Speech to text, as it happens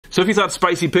So if you thought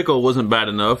spicy pickle wasn't bad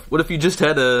enough, what if you just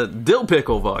had a dill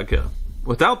pickle vodka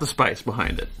without the spice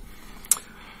behind it?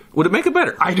 Would it make it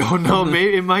better? I don't know.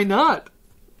 Maybe it might not.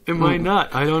 It might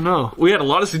not. I don't know. We had a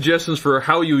lot of suggestions for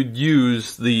how you would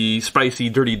use the spicy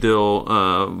Dirty Dill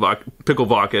pickle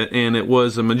vodka, and it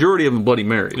was a majority of them Bloody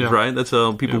Marys, right? That's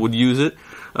how people would use it.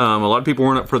 A lot of people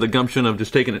weren't up for the gumption of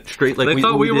just taking it straight like they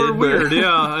thought we were did, weird,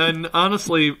 yeah. And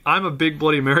honestly, I'm a big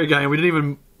Bloody Mary guy, and we didn't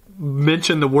even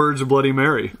mention the words of Bloody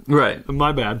Mary. Right.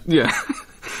 My bad. Yeah.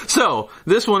 So,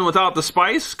 this one without the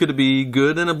spice, could it be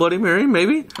good in a Bloody Mary?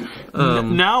 Maybe.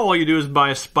 Now all you do is buy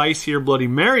a spicier Bloody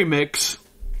Mary mix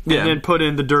and then put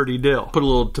in the Dirty Dill. Put a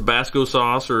little Tabasco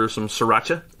sauce or some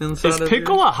siracha inside. Is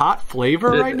pickle a hot flavor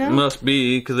right now? It must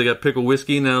be, because they got pickle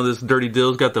whiskey. Now this Dirty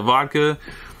Dill's got the vodka.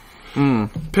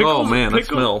 Oh man, that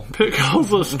smell.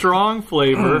 Pickle's a strong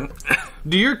flavor.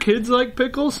 Do your kids like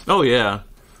pickles? Oh yeah.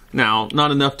 Now,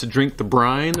 not enough to drink the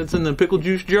brine that's in the pickle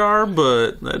juice jar,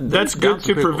 but that's good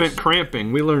to prevent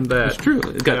cramping. We learned that. It's true.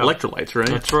 It's got electrolytes, right?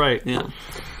 That's right. Yeah.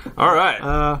 All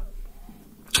right.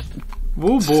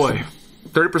 Oh boy.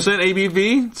 30%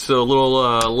 ABV, so a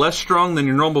little less strong than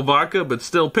your normal vodka, but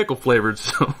still pickle flavored.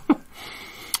 So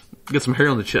get some hair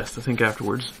on the chest, I think,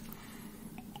 afterwards.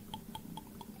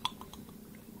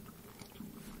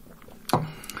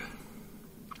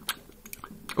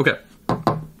 Okay.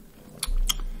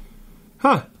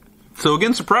 Huh. So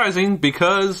again, surprising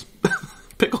because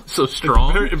pickle is so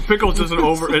strong. Pickle's just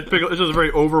it's just a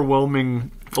very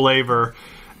overwhelming flavor.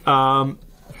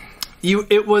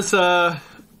 It was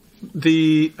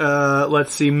the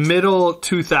let's see, middle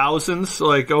 2000s,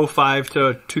 like 05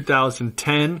 to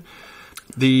 2010.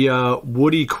 The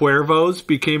Woody Cuervos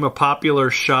became a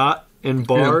popular shot in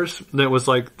bars. That was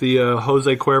like the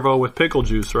Jose Cuervo with pickle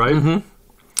juice, right? Mm-hmm.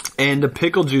 And the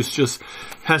pickle juice just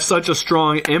has such a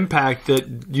strong impact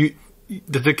that the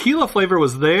tequila flavor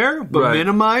was there, but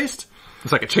minimized.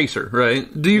 It's like a chaser, right?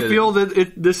 Do you feel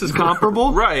that this is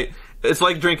comparable? Right. It's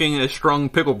like drinking a strong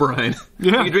pickle brine.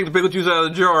 Yeah. You can drink the pickle juice out of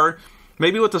the jar,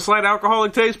 maybe with a slight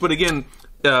alcoholic taste, but again,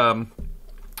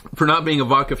 for not being a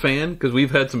vodka fan, because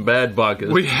we've had some bad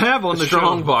vodkas. We have on the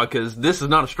strong show. Vodkas. This is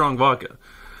not a strong vodka.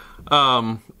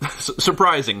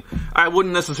 Surprising. I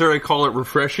wouldn't necessarily call it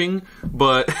refreshing,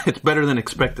 but it's better than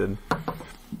expected.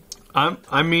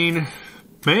 I mean,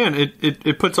 man,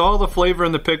 it puts all the flavor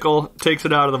in the pickle, takes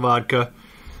it out of the vodka.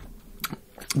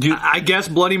 I guess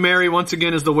Bloody Mary, once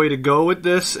again, is the way to go with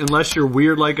this, unless you're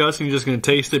weird like us and you're just going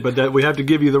to taste it, but that we have to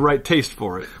give you the right taste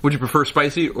for it. Would you prefer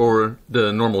spicy or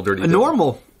the normal Dirty Dill?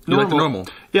 Normal. You like the normal?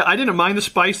 Yeah, I didn't mind the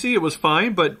spicy. It was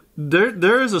fine, but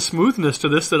there is a smoothness to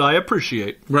this that I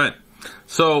appreciate. Right.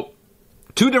 So,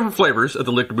 two different flavors at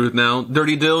the liquor booth now.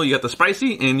 Dirty Dill, you got the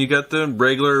spicy, and you got the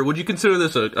regular. Would you consider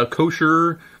this a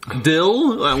kosher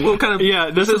dill? What kind of? Yeah,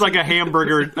 this is like a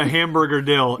hamburger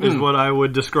dill is what I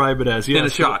would describe it as. Yeah, and a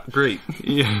shot. Great.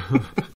 Yeah.